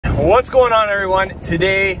What's going on, everyone?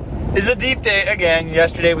 Today is a deep day again.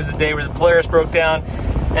 Yesterday was the day where the Polaris broke down,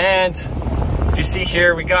 and if you see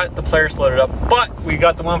here, we got the Polaris loaded up, but we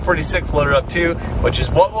got the 146 loaded up too, which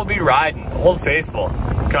is what we'll be riding. Old Faithful,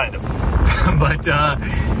 kind of. But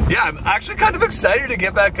yeah, I'm actually kind of excited to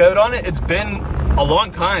get back out on it. It's been a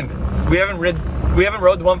long time. We haven't rode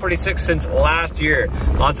the 146 since last year.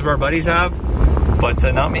 Lots of our buddies have, but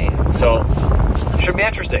not me. So should be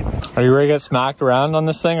interesting. Are you ready to get smacked around on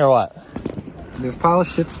this thing or what? This pile of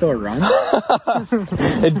shit still run?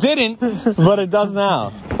 It didn't, but it does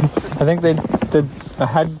now. I think they did a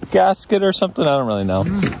head gasket or something. I don't really know.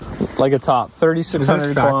 Like a top,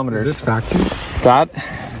 3,600 kilometers. Is this factory? That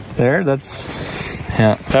there, that's,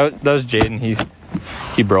 yeah, that was Jaden.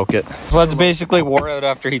 He broke it. Sled's basically wore out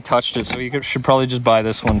after he touched it, so you should probably just buy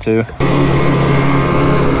this one too.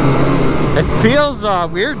 It feels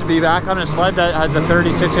weird to be back on a sled that has a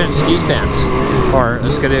 36-inch ski stance, or a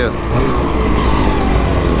skidoo.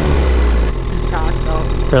 He's passed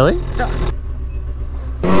out. Really? Yeah.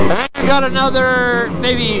 I think we got another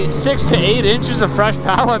maybe 6 to 8 inches of fresh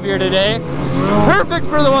pow up here today. Perfect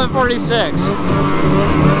for the 146.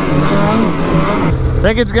 I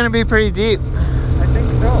think it's gonna be pretty deep. I think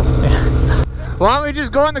so. Why don't we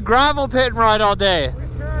just go in the gravel pit and ride all day? We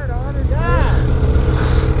could, honestly. Yeah.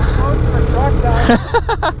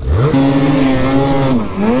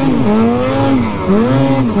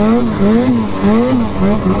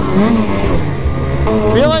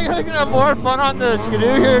 I feel like I'm gonna have more fun on the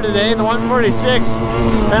skidoo here today, the 146,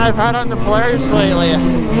 than I've had on the Polaris lately.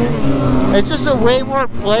 It's just a way more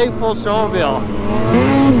playful snowmobile.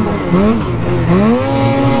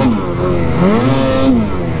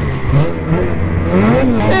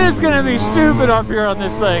 It is gonna be stupid up here on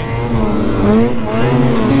this thing.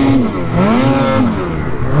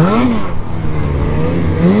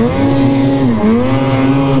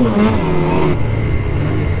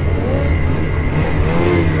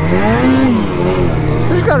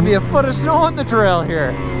 There's gotta be a foot of snow on the trail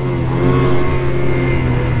here.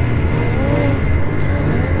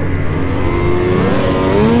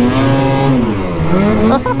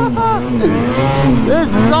 This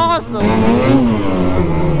is awesome.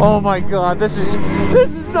 Oh my god, this is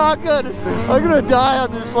not good. I'm gonna die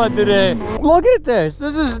on this sled today. Look at this.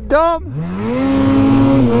 This is dumb.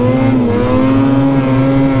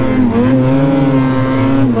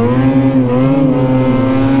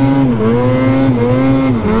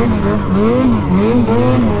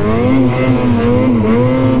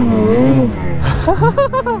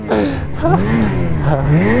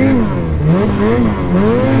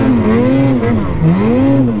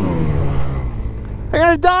 I'm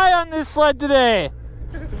gonna die on this sled today.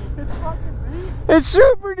 It's fucking deep. It's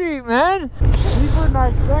super deep, man. Deeper than I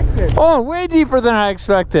expected. Oh, way deeper than I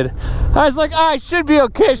expected. I was like, it should be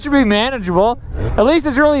okay. It should be manageable. At least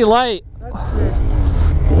it's really light. That's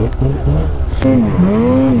good.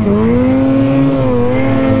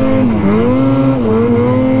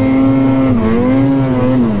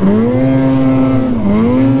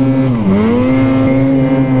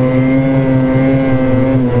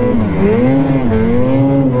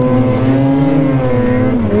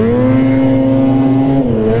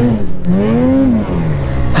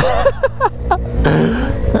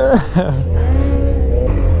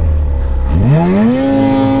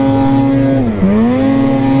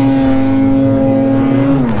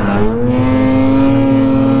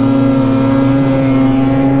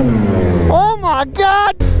 Oh my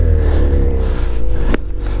god!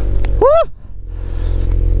 Woo!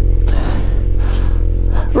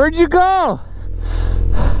 Where'd you go?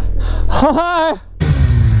 Hi!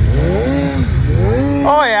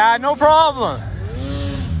 Oh yeah, no problem.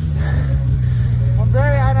 I'm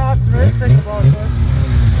very unoptimistic about this.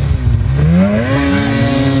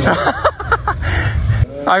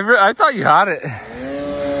 I thought you had it.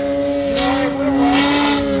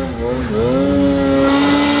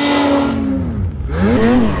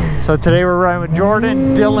 So today we're riding with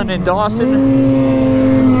Jordan, Dylan, and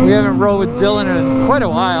Dawson. We haven't rode with Dylan in quite a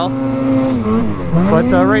while, but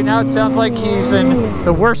right now it sounds like he's in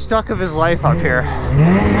the worst stuck of his life up here.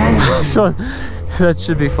 So that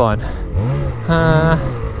should be fun.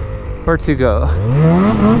 Where to go?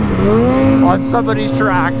 On somebody's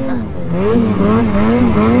track.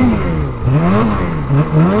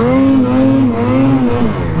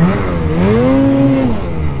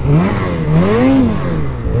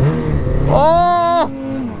 Oh!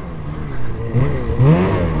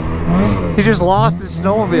 He just lost his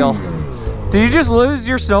snowmobile. Did you just lose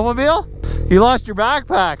your snowmobile? You lost your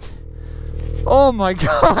backpack. Oh my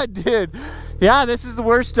god, dude. Yeah, this is the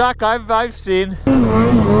worst stuck I've seen.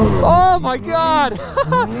 Oh my God!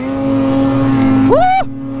 Woo!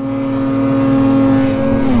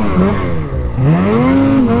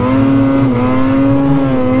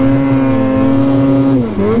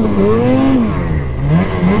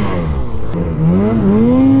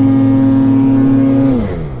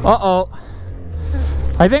 Uh-oh.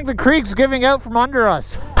 I think the creek's giving out from under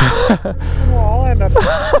us. We'll all end up.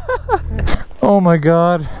 Oh my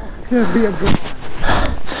God. It's gonna be a good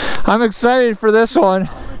one. I'm excited for this one.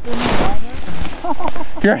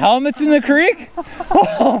 Your helmet's in the creek?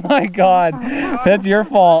 Oh my God. That's your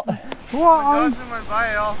fault. What?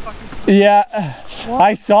 Yeah.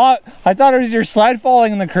 I saw it. I thought it was your sled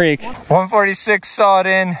falling in the creek. 146 sawed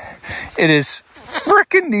in. It is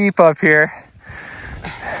freaking deep up here.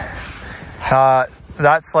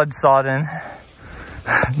 That sled sawed in.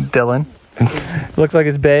 Dylan. Looks like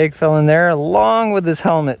his bag fell in there along with his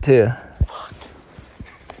helmet too.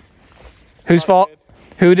 Whose fault?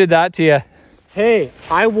 Who did that to you? Hey,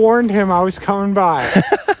 I warned him I was coming by.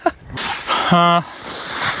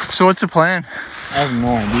 So what's the plan? I have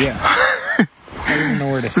no idea. I don't even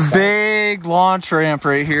know where to start. Big launch ramp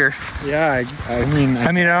right here. Yeah, I mean,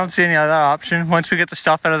 I don't see any other option. Once we get the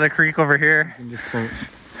stuff out of the creek over here. can just start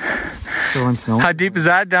throwing snow. How deep is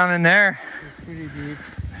that down in there? It's pretty deep.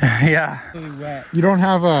 Yeah. Really wet. You don't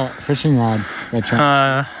have a fishing rod by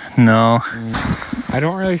chance? No. I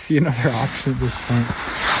don't really see another option at this point.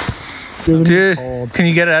 Dude, can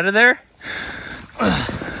you get it out of there?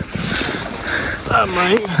 That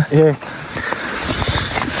might. Here.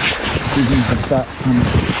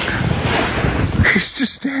 He's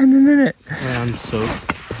just standing in it. Yeah, I'm soaked.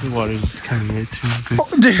 The water's just kind of near to me.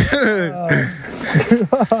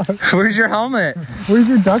 Dude. Where's your helmet? Where's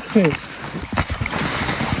your duct tape?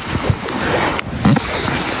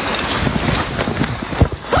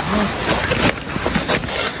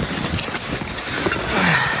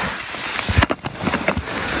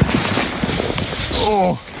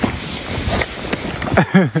 Oh.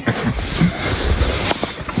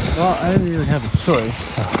 Well, I didn't really have a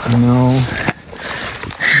choice. So. No.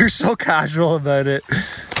 You're so casual about it.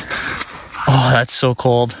 Oh, that's so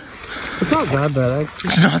cold. It's not that bad, actually.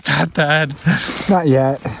 It's not that bad. Not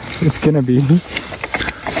yet. It's gonna be.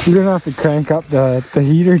 You're gonna have to crank up the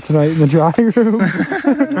heater tonight in the dry room.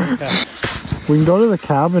 We can go to the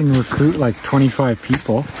cabin and recruit like 25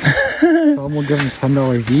 people. So we'll give them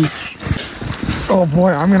 $10 each. Oh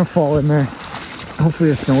boy, I'm gonna fall in there. Hopefully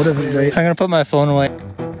the snow doesn't break. I'm gonna put my phone away.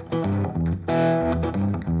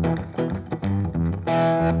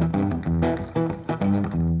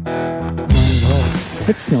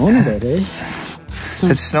 It's snowing a bit, eh?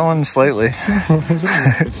 It's snowing slightly.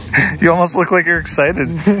 You almost look like you're excited.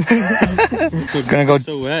 Gonna go,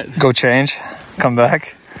 so wet. Go change, come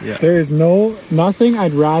back. Yeah. There is nothing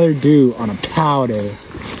I'd rather do on a cow day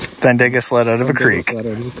Then dig a sled out of a creek.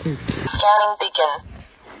 Scanning beacon.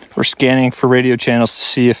 We're scanning for radio channels to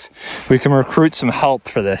see if we can recruit some help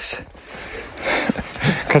for this.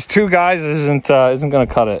 Because 2 guys isn't gonna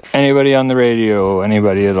cut it. Anybody on the radio,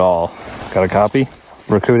 anybody at all. Got a copy?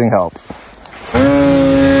 Recruiting help.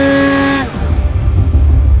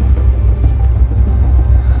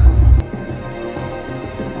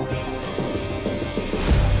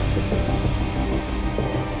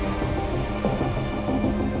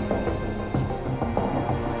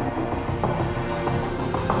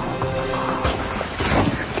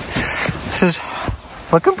 This is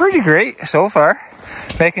looking pretty great so far.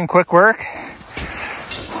 Making quick work.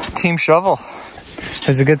 Team shovel.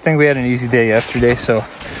 It's a good thing we had an easy day yesterday, so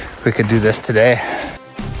we could do this today.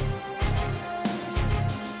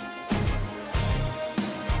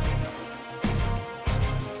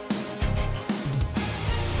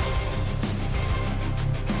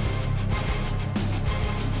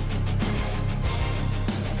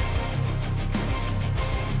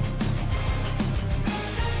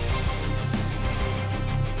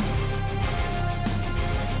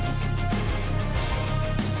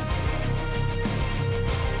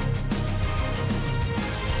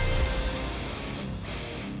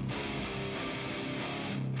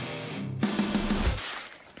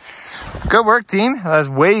 Good work, team. That was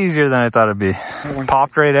way easier than I thought it'd be.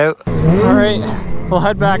 Popped right out. All right, we'll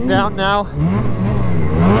head back down now.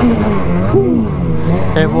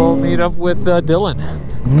 And we'll meet up with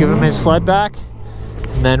Dylan. Give him his sled back.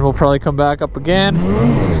 And then we'll probably come back up again.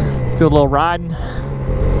 Do a little riding.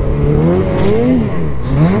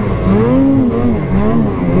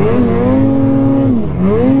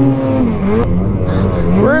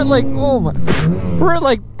 We're at like, we're at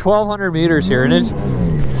like 1,200 meters here, and it's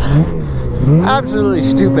absolutely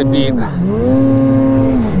stupid deep.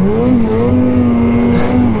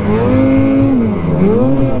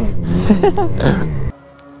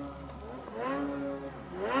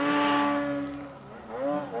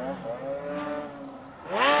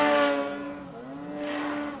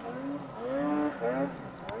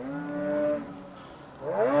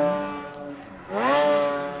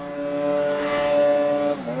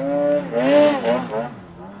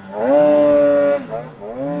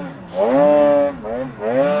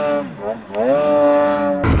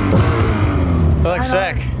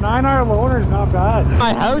 Sick. 9-hour loader's not bad.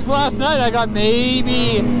 My house last night, I got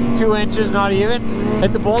maybe 2 inches, not even.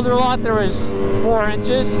 At the boulder lot, there was 4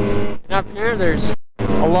 inches. And up here, there's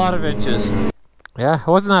a lot of inches. Yeah, it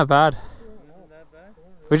wasn't that bad.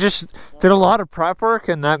 We just did a lot of prep work,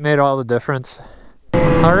 and that made all the difference.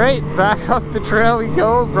 All right, back up the trail we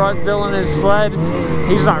go. Brought Dylan his sled.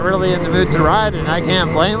 He's not really in the mood to ride, and I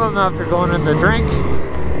can't blame him after going in the drink.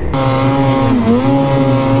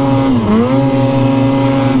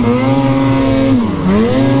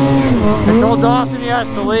 I told Dawson he has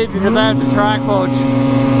to lead because I have to track coach.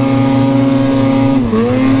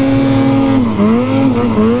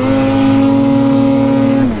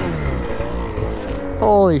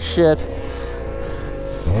 Holy shit.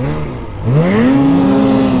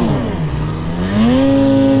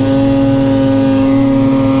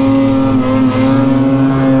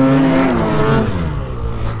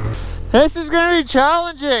 This is going to be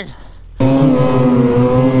challenging.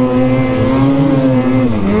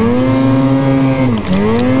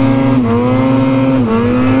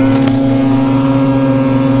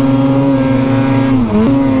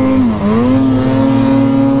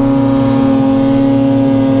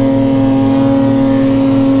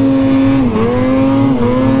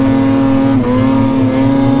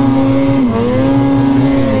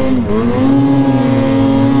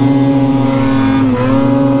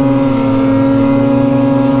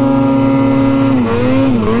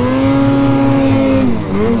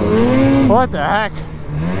 What the heck?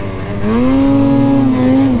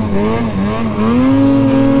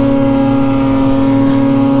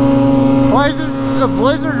 Why is it a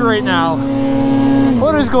blizzard right now?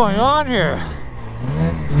 What is going on here?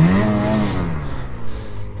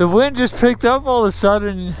 The wind just picked up all of a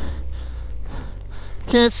sudden.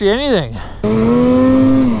 Can't see anything.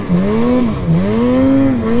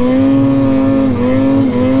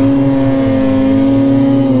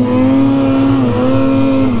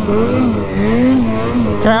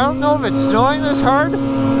 I don't know if it's snowing this hard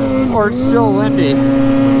or it's still windy.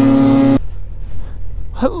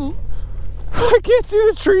 I can't see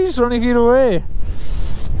the trees 20 feet away.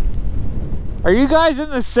 Are you guys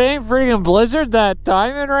in the same freaking blizzard that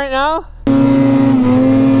I'm in right now?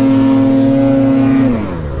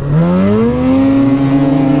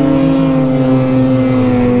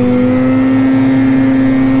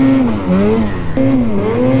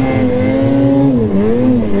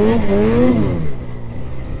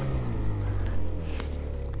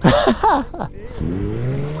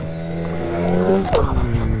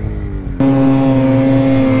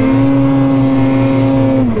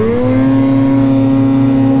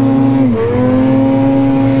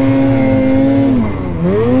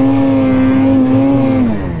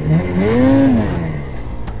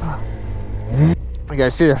 You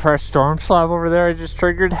guys see the fresh storm slab over there I just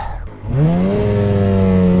triggered?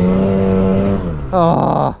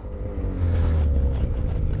 Oh.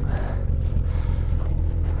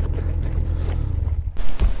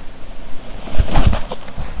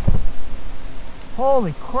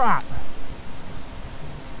 Holy crap.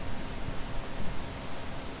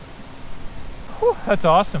 Whew, that's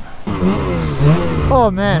awesome. Oh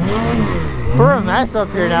man, we're a mess up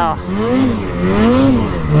here now.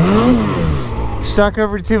 Stuck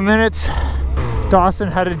every 2 minutes. Dawson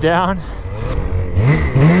headed down.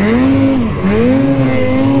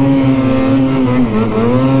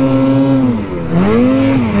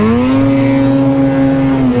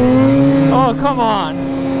 Oh, come on.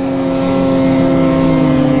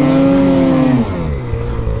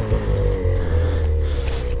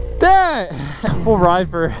 Damn it. We'll ride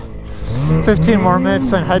for 15 more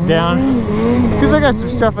minutes and head down because I got some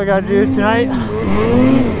stuff I gotta do tonight.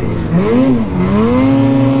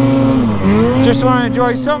 Just want to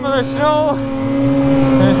enjoy some of the snow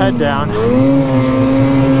and head down.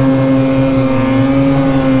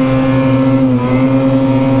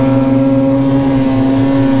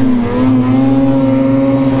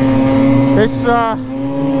 This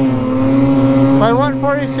my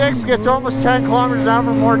 146 gets almost 10 kilometers an hour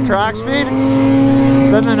more track speed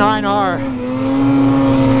than the 9R.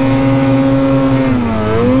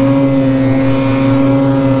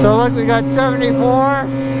 So look, we got 74,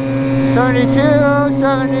 72,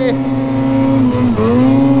 70.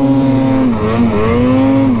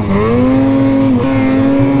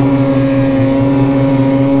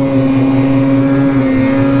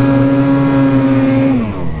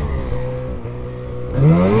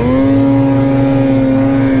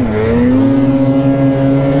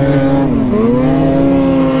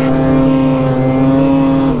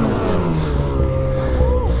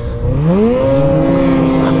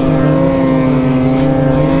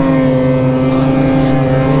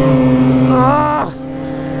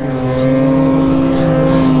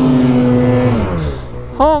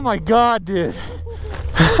 Oh my god, dude.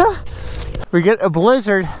 We get a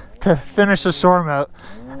blizzard to finish the storm out,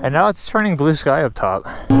 and now it's turning blue sky up top.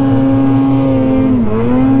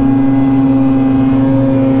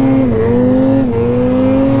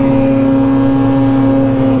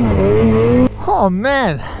 Oh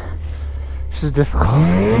man, this is difficult.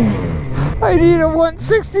 I need a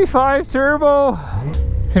 165 turbo.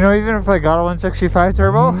 You know, even if I got a 165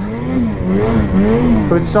 turbo, it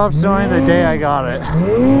would stop snowing the day I got it.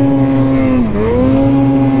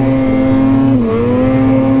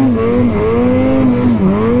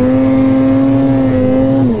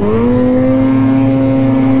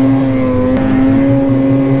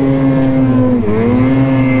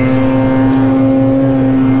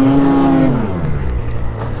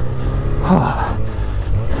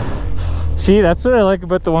 See, that's what I like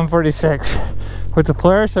about the 146. With the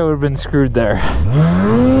Polaris, I would have been screwed there.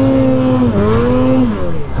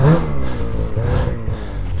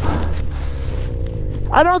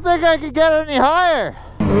 I don't think I could get any higher.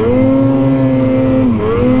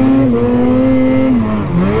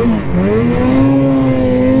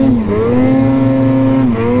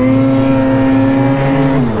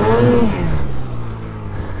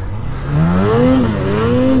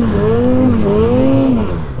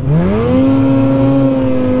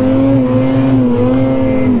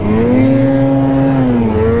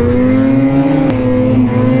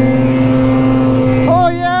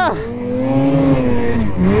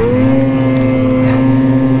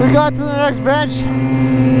 Bench.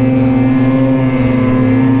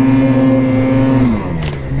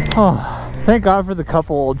 Oh, thank God for the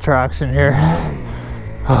couple old tracks in here.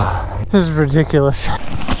 Oh, this is ridiculous.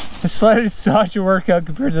 The Sled is such a workout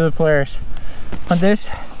compared to the Polaris. On this,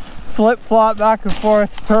 flip flop back and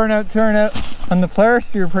forth, turn out. On the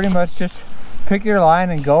Polaris, you're pretty much just pick your line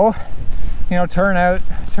and go. You know, turn out.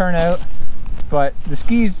 But the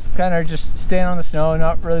skis kind of just staying on the snow,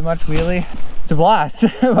 not really much wheelie. It's a blast,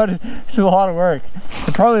 but it's a lot of work.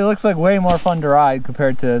 It probably looks like way more fun to ride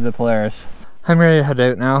compared to the Polaris. I'm ready to head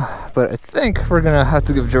out now, but I think we're gonna have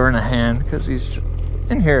to give Jordan a hand because he's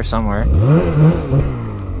in here somewhere.